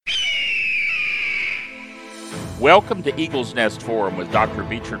Welcome to Eagle's Nest Forum with Dr.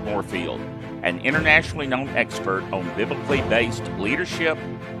 Beechard Moorefield, an internationally known expert on biblically based leadership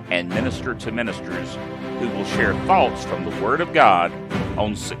and minister to ministers who will share thoughts from the Word of God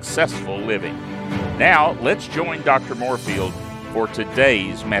on successful living. Now, let's join Dr. Moorefield for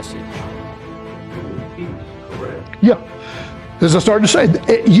today's message. Yeah, as I started to say,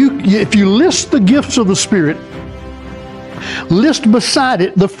 if you list the gifts of the Spirit, list beside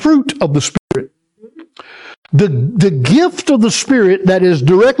it the fruit of the Spirit. The gift of the Spirit that is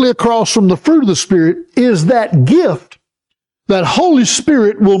directly across from the fruit of the Spirit is that gift that Holy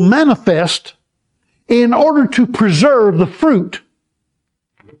Spirit will manifest in order to preserve the fruit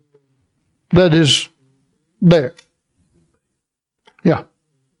that is there. Yeah.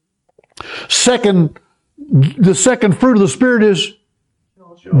 The second fruit of the Spirit is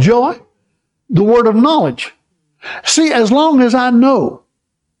joy, the word of knowledge. See, as long as I know,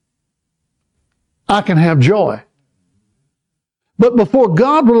 I can have joy. But before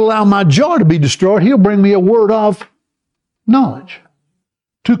God will allow my joy to be destroyed, He'll bring me a word of knowledge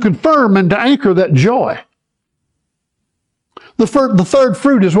to confirm and to anchor that joy. The third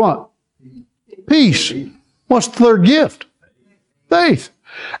fruit is what? Peace. What's the third gift? Faith.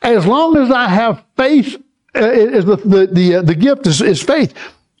 As long as I have faith, the gift is faith.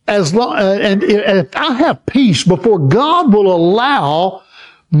 And if I have peace, before God will allow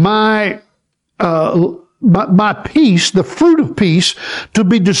my peace, the fruit of peace, to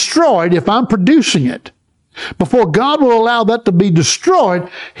be destroyed if I'm producing it. Before God will allow that to be destroyed,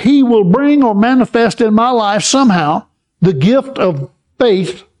 He will bring or manifest in my life somehow the gift of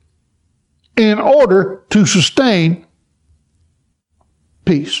faith in order to sustain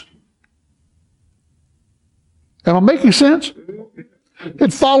peace. Am I making sense?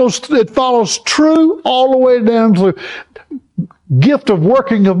 It follows true all the way down to the gift of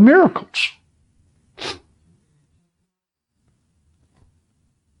working of miracles.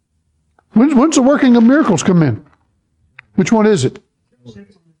 When's the working of miracles come in? Which one is it?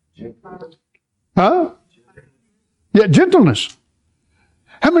 Huh? Yeah, gentleness.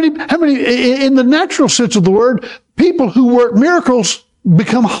 How many, in the natural sense of the word, people who work miracles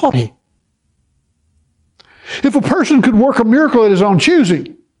become haughty. If a person could work a miracle at his own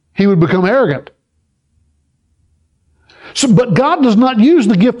choosing, he would become arrogant. But God does not use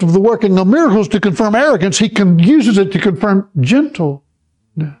the gift of the working of miracles to confirm arrogance. He uses it to confirm gentleness.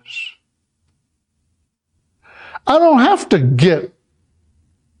 I don't have to get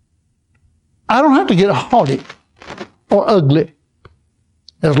haughty or ugly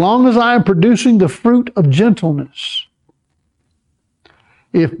as long as I am producing the fruit of gentleness.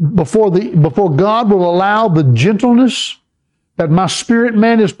 If before God will allow the gentleness that my spirit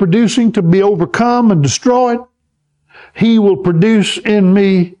man is producing to be overcome and destroyed, He will produce in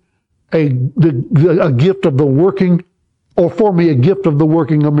me a gift of the working, or for me a gift of the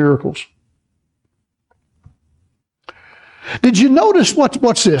working of miracles. Did you notice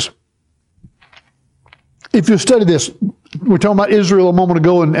what's this? If you study this, we're talking about Israel a moment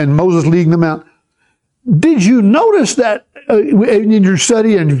ago and Moses leading them out. Did you notice that in your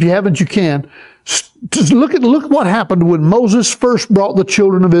study, and if you haven't, you can, just look what happened when Moses first brought the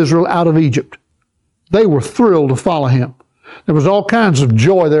children of Israel out of Egypt. They were thrilled to follow him. There was all kinds of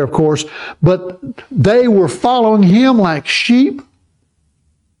joy there, of course, but they were following him like sheep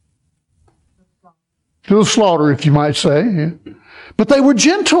to the slaughter, if you might say. Yeah. But they were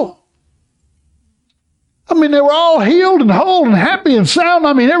gentle. I mean, they were all healed and whole and happy and sound.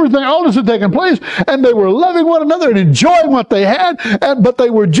 I mean, everything, all this had taken place, and they were loving one another and enjoying what they had, but they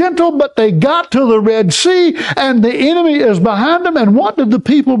were gentle, but they got to the Red Sea, and the enemy is behind them, and what did the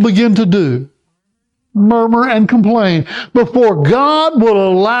people begin to do? Murmur and complain. Before God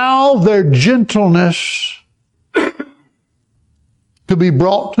will allow their gentleness to be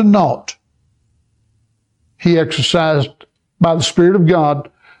brought to naught, He exercised, by the Spirit of God,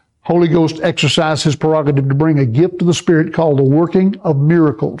 Holy Ghost exercised His prerogative to bring a gift of the Spirit called the working of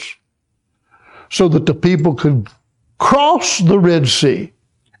miracles, so that the people could cross the Red Sea.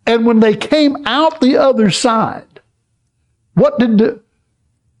 And when they came out the other side, what did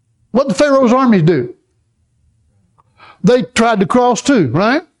Pharaoh's armies do? They tried to cross too,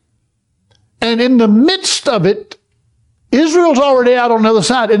 right? And in the midst of it, Israel's already out on the other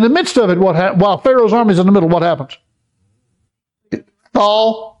side. In the midst of it, while Pharaoh's army's in the middle, what happens? It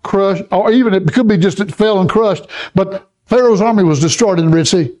all crushed, or even it could be just it fell and crushed, but Pharaoh's army was destroyed in the Red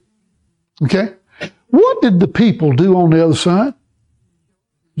Sea. Okay? What did the people do on the other side?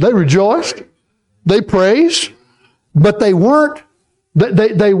 They rejoiced, they praised, but they weren't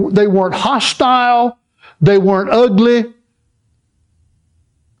hostile, they weren't ugly.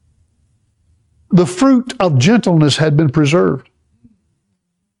 the fruit of gentleness had been preserved.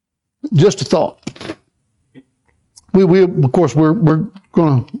 Just a thought. We of course, we're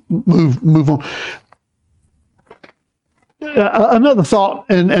going to move on. Another thought,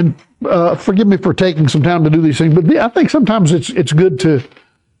 and forgive me for taking some time to do these things, but I think sometimes it's good to,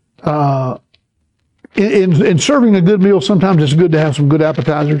 in serving a good meal, sometimes it's good to have some good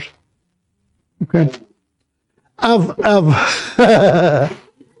appetizers. Okay.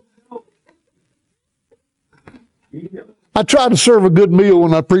 I try to serve a good meal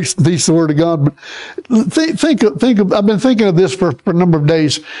when I preach and teach the Word of God, but think of I've been thinking of this for a number of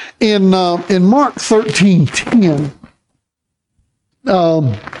days. In Mark 13:10,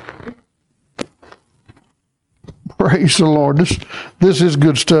 praise the Lord. This is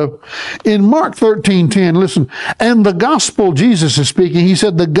good stuff. In Mark 13:10, listen, and the gospel, Jesus is speaking, he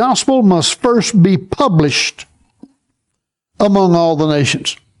said, the gospel must first be published among all the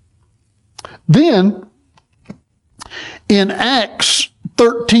nations. Then, in Acts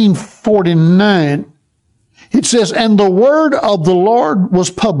 13:49, it says, and the word of the Lord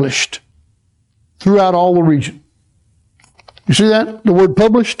was published throughout all the region. You see that? The word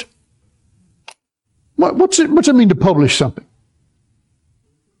published? What's it mean to publish something?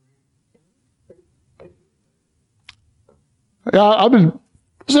 I've been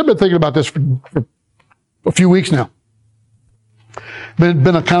thinking about this for a few weeks now.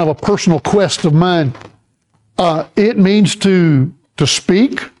 Been a kind of a personal quest of mine. It means to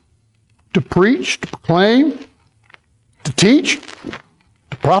speak, to preach, to proclaim, to teach,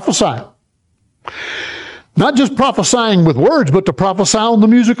 to prophesy. Not just prophesying with words, but to prophesy on the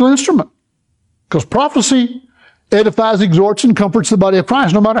musical instrument. Because prophecy edifies, exhorts, and comforts the body of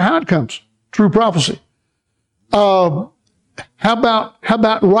Christ, no matter how it comes. True prophecy. How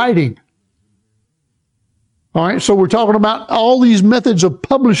about writing? All right, so we're talking about all these methods of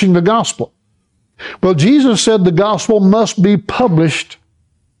publishing the gospel. Well, Jesus said the gospel must be published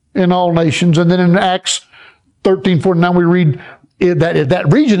in all nations. And then in Acts 13:49, we read that in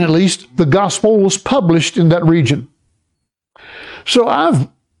that region, at least, the gospel was published in that region. So I've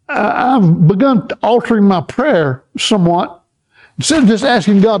begun altering my prayer somewhat. Instead of just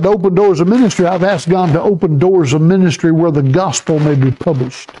asking God to open doors of ministry, I've asked God to open doors of ministry where the gospel may be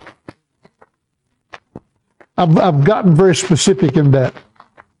published. I've gotten very specific in that.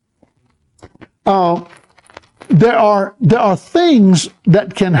 There are things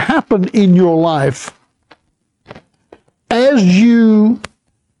that can happen in your life as you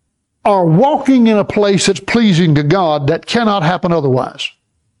are walking in a place that's pleasing to God that cannot happen otherwise.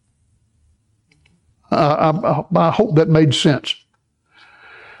 I hope that made sense.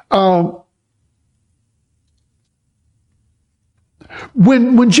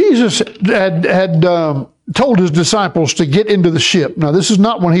 When Jesus had told his disciples to get into the ship. Now, this is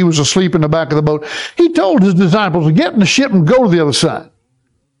not when he was asleep in the back of the boat. He told his disciples to get in the ship and go to the other side.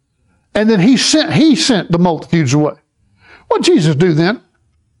 And then he sent the multitudes away. What did Jesus do then?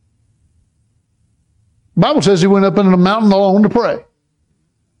 The Bible says he went up into the mountain alone to pray.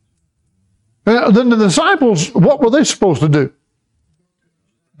 Then the disciples, what were they supposed to do?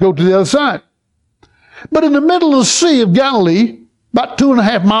 Go to the other side. But in the middle of the Sea of Galilee, about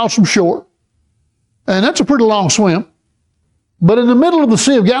 2.5 miles from shore, and that's a pretty long swim, but in the middle of the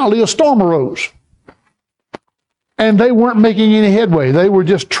Sea of Galilee, a storm arose. And they weren't making any headway. They were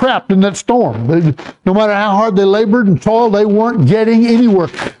just trapped in that storm. No matter how hard they labored and toiled, they weren't getting anywhere.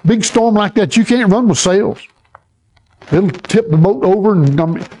 Big storm like that, you can't run with sails. It'll tip the boat over,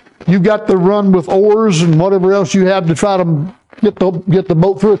 and you've got to run with oars and whatever else you have to try to get the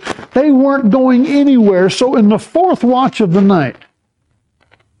boat through it. They weren't going anywhere. So in the fourth watch of the night,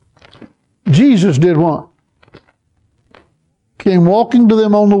 Jesus did what? Came walking to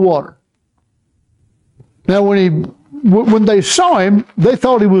them on the water. Now, when they saw him, they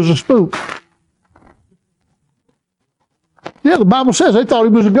thought he was a spook. Yeah, the Bible says they thought he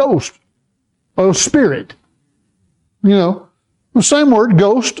was a ghost or a spirit. You know, the same word,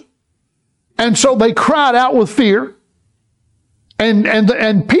 ghost. And so they cried out with fear. And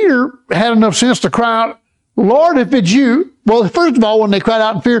Peter had enough sense to cry out, Lord, if it's you. Well, first of all, when they cried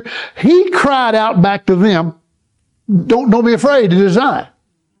out in fear, he cried out back to them, don't be afraid, it is I.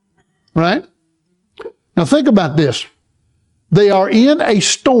 Right? Now think about this. They are in a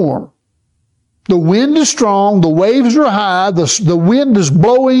storm. The wind is strong, the waves are high, the wind is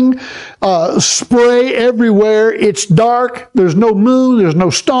blowing, spray everywhere, it's dark, there's no moon, there's no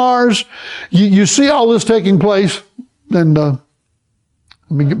stars. You see all this taking place, and let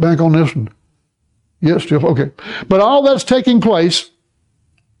me get back on this one. Yes, still, okay. But all that's taking place,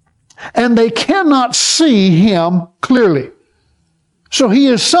 and they cannot see him clearly. So he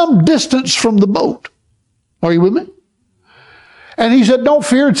is some distance from the boat. Are you with me? And he said, don't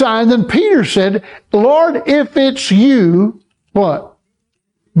fear, it's I. And then Peter said, Lord, if it's you, what?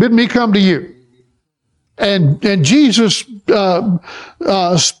 Bid me come to you. And Jesus preached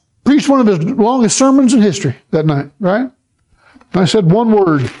one of his longest sermons in history that night, right? I said one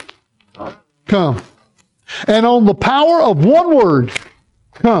word, come. And on the power of one word,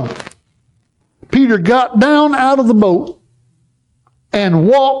 come, Peter got down out of the boat and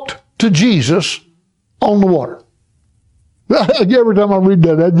walked to Jesus on the water. Every time I read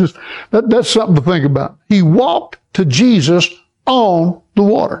that, that's something to think about. He walked to Jesus on the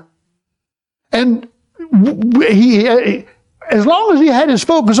water. And as long as he had his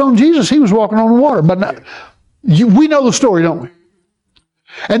focus on Jesus, he was walking on the water. But we know the story, don't we?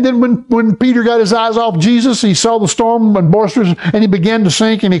 And then when Peter got his eyes off Jesus, he saw the storm and boisterous, and he began to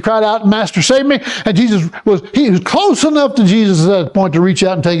sink, and he cried out, Master, save me. And he was close enough to Jesus at that point to reach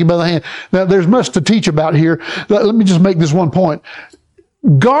out and take him by the hand. Now, there's much to teach about here. Let me just make this one point.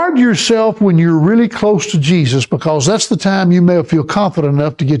 Guard yourself when you're really close to Jesus, because that's the time you may feel confident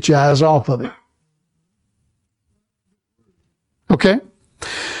enough to get your eyes off of him. Okay?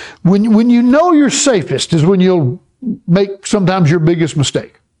 When you know you're safest is when you'll make sometimes your biggest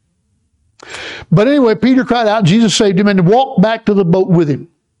mistake. But anyway, Peter cried out, Jesus saved him, and walked back to the boat with him.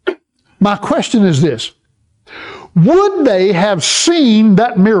 My question is this: would they have seen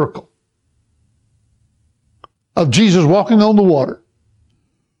that miracle of Jesus walking on the water?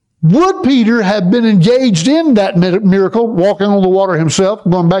 Would Peter have been engaged in that miracle, walking on the water himself,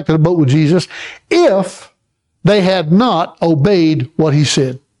 going back to the boat with Jesus, if they had not obeyed what he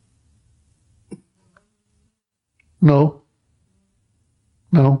said? No.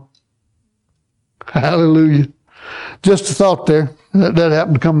 Hallelujah. Just a thought there. That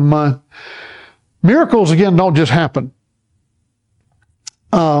happened to come to mind. Miracles, again, don't just happen.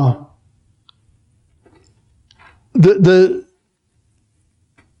 How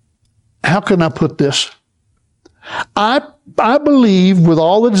can I put this? I believe with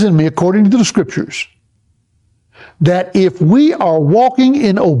all that is in me, according to the Scriptures, that if we are walking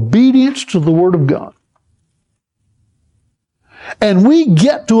in obedience to the Word of God, and we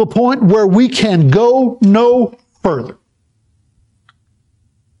get to a point where we can go no further,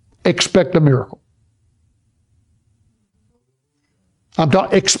 expect a miracle.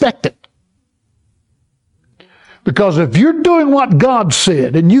 Expect it. Because if you're doing what God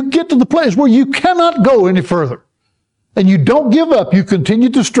said, and you get to the place where you cannot go any further, and you don't give up, you continue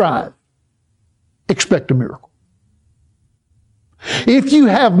to strive, expect a miracle. If you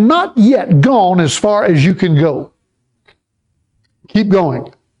have not yet gone as far as you can go, keep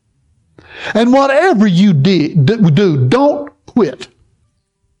going. And whatever you do, don't quit.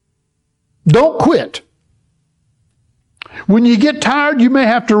 Don't quit. When you get tired, you may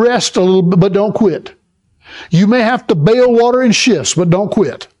have to rest a little bit, but don't quit. You may have to bail water in shifts, but don't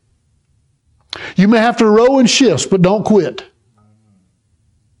quit. You may have to row in shifts, but don't quit.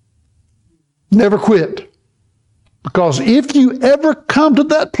 Never quit. Because if you ever come to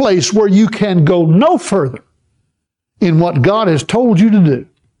that place where you can go no further in what God has told you to do,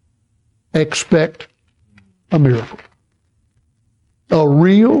 expect a miracle. A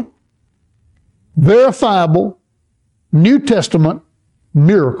real, verifiable, New Testament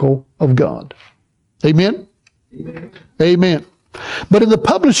miracle of God. Amen? Amen? Amen. But in the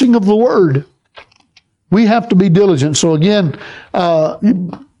publishing of the Word, we have to be diligent. So again, I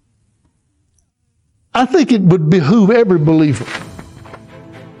think it would behoove every believer.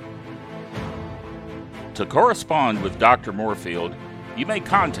 To correspond with Dr. Moorefield, you may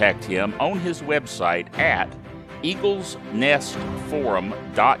contact him on his website at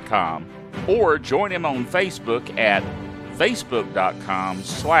eaglesnestforum.com or join him on Facebook at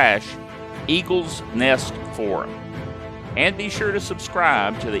facebook.com/Eagles Nest Forum. And be sure to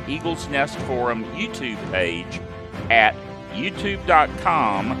subscribe to the Eagles Nest Forum YouTube page at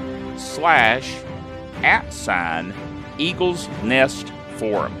youtube.com/@Eagles Nest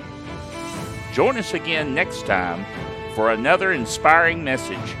Forum. Join us again next time for another inspiring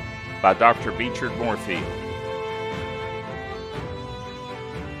message by Dr. Beechard Moorefield.